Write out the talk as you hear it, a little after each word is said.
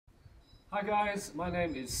Hi guys, my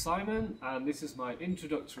name is Simon and this is my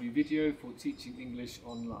introductory video for teaching English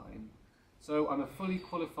online. So I'm a fully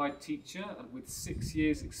qualified teacher with 6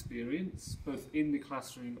 years experience both in the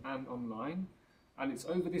classroom and online, and it's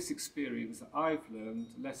over this experience that I've learned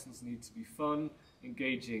lessons need to be fun,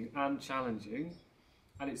 engaging and challenging,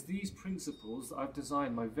 and it's these principles that I've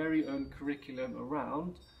designed my very own curriculum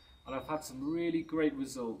around, and I've had some really great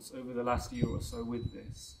results over the last year or so with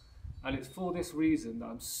this. And it's for this reason that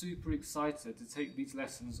I'm super excited to take these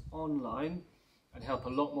lessons online and help a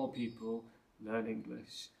lot more people learn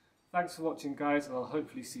English. Thanks for watching guys, and I'll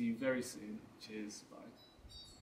hopefully see you very soon. Cheers.